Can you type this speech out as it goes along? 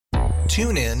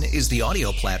TuneIn is the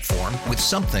audio platform with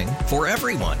something for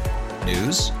everyone.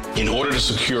 News. In order to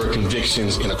secure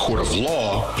convictions in a court of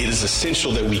law, it is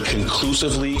essential that we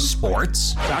conclusively.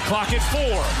 Sports. Got clock at 4.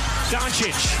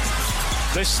 Doncic.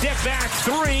 The step back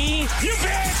 3. You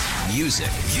bet. Music.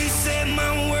 You set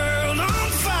my world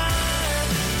on fire.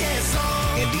 Yes,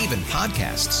 and even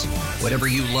podcasts. Whatever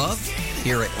you love,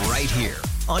 hear it right here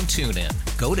on TuneIn.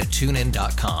 Go to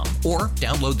TuneIn.com or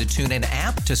download the TuneIn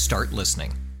app to start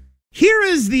listening. Here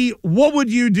is the what would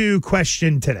you do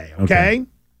question today, okay?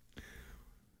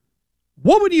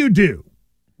 What would you do?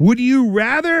 Would you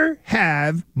rather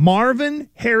have Marvin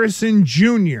Harrison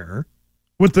Jr.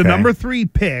 with the number 3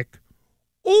 pick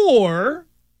or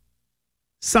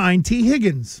sign T.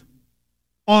 Higgins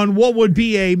on what would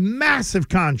be a massive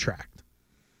contract?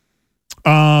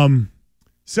 So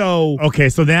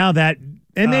now that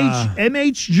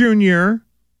MH Jr.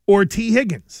 or T.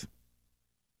 Higgins.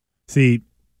 See,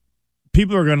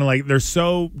 people are going to they're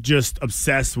so just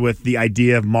obsessed with the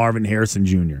idea of Marvin Harrison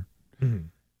Jr. Mm-hmm.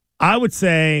 I would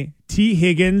say T.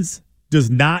 Higgins does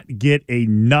not get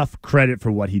enough credit for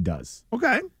what he does.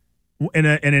 Okay. In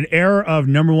an era of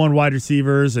number 1 wide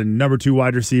receivers and number 2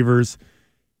 wide receivers,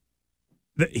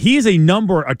 he is a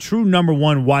true number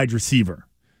 1 wide receiver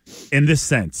in this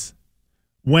sense.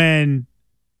 When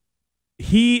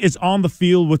he is on the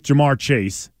field with Jamar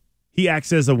Chase, he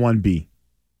acts as a 1B.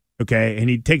 Okay, and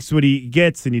he takes what he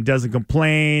gets and he doesn't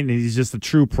complain and he's just a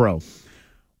true pro.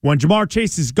 When Jamar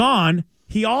Chase is gone,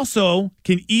 he also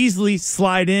can easily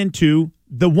slide into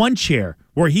the 1 chair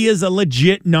where he is a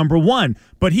legit number 1.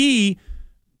 But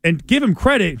and give him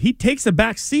credit, he takes a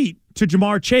back seat to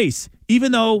Jamar Chase,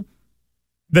 even though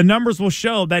the numbers will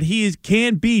show that he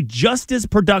can be just as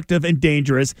productive and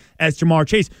dangerous as Jamar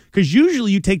Chase. Because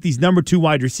usually you take these number 2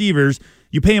 wide receivers,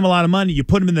 you pay them a lot of money, you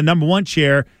put them in the number 1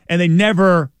 chair, and they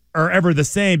never are ever the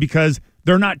same because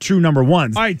they're not true number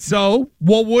 1s. All right, so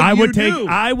what would you do?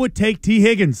 I would take T.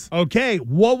 Higgins. Okay,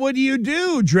 what would you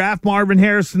do? Draft Marvin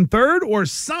Harrison III or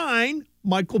sign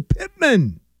Michael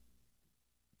Pittman?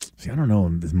 See, I don't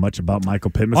know as much about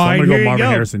Michael Pittman, so I'm going to go Marvin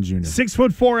Harrison Jr.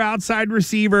 6'4" outside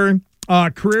receiver,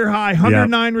 career high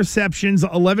 109 receptions,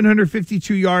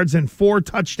 1,152 yards, and 4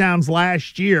 touchdowns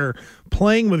last year,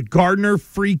 playing with Gardner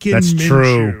freaking That's Minshew.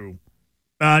 True.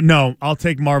 No, I'll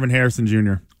take Marvin Harrison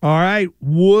Jr. All right.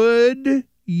 Would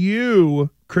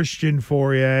you, Christian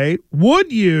Fauria,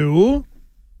 would you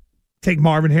take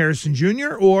Marvin Harrison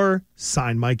Jr. or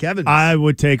sign Mike Evans? I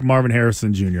would take Marvin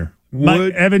Harrison Jr.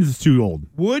 Mike Evans is too old.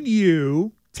 Would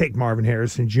you take Marvin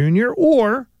Harrison Jr.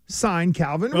 or sign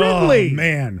Calvin Ridley? Oh,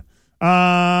 man.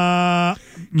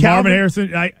 Marvin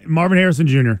Harrison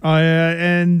Jr.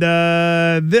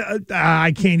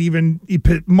 I can't even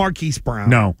Marquise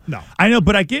Brown. No. I know,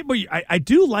 but I get what I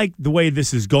do like the way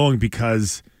this is going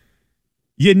because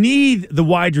you need the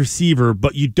wide receiver,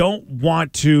 but you don't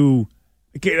want to.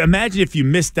 Okay, imagine if you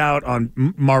missed out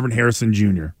on Marvin Harrison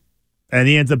Jr. and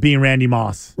he ends up being Randy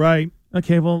Moss. Right.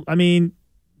 Okay, well, I mean,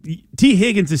 T.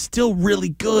 Higgins is still really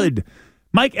good.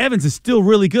 Mike Evans is still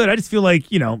really good. I just feel like,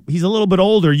 he's a little bit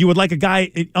older. You would like a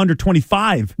guy under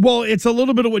 25. Well, it's a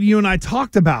little bit of what you and I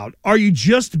talked about. Are you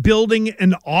just building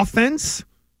an offense,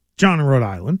 John in Rhode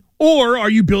Island, or are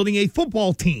you building a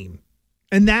football team?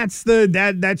 And that's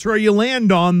where you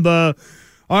land on the,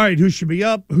 all right, who should be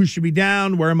up, who should be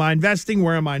down, where am I investing,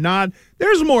 where am I not?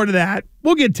 There's more to that.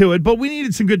 We'll get to it, but we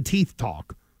needed some good teeth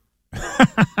talk.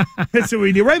 That's what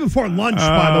we do right before lunch,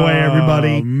 by the way,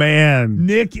 everybody. Oh, man.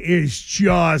 Nick is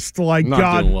just like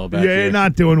not doing well back here.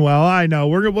 Not doing well. I know.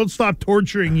 We'll stop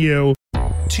torturing you.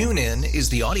 TuneIn is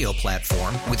the audio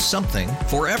platform with something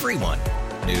for everyone.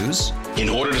 News. In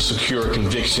order to secure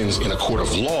convictions in a court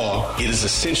of law, it is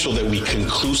essential that we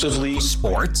conclusively.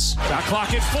 Sports. Got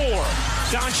clock at 4.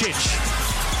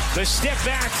 Doncic. The step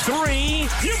back 3.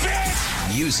 You bet.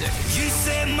 Music. You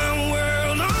set my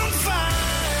world on fire.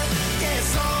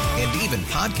 And even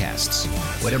podcasts.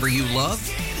 Whatever you love,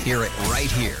 hear it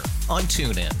right here on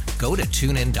TuneIn. Go to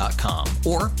TuneIn.com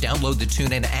or download the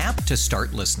TuneIn app to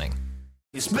start listening.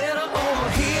 It's better over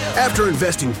here. After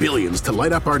investing billions to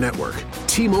light up our network,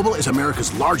 T-Mobile is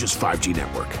America's largest 5G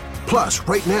network. Plus,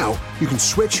 right now, you can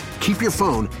switch, keep your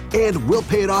phone, and we'll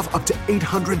pay it off up to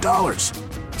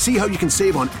 $800. See how you can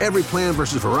save on every plan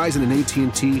versus Verizon and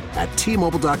AT&T at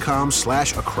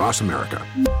T-Mobile.com/across America.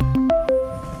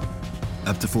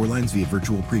 Up to 4 lines via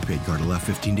virtual prepaid card. Allow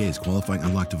 15 days. Qualifying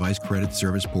unlocked device credit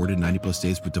service ported 90+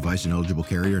 states with device and eligible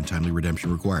carrier and timely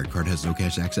redemption required. Card has no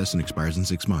cash access and expires in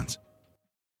 6 months.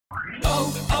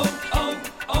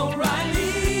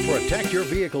 O'Reilly. For a Protect your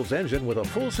vehicle's engine with a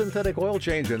full synthetic oil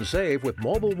change and save with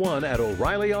Mobile One at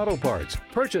O'Reilly Auto Parts.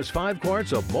 Purchase 5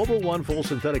 quarts of Mobile One full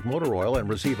synthetic motor oil and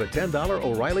receive a $10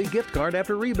 O'Reilly gift card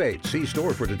after rebate. See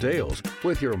store for details.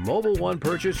 With your Mobile One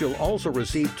purchase, you'll also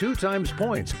receive 2 times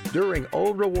points during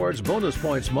O Rewards Bonus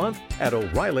Points Month at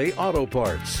O'Reilly Auto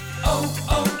Parts.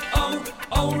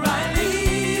 O'Reilly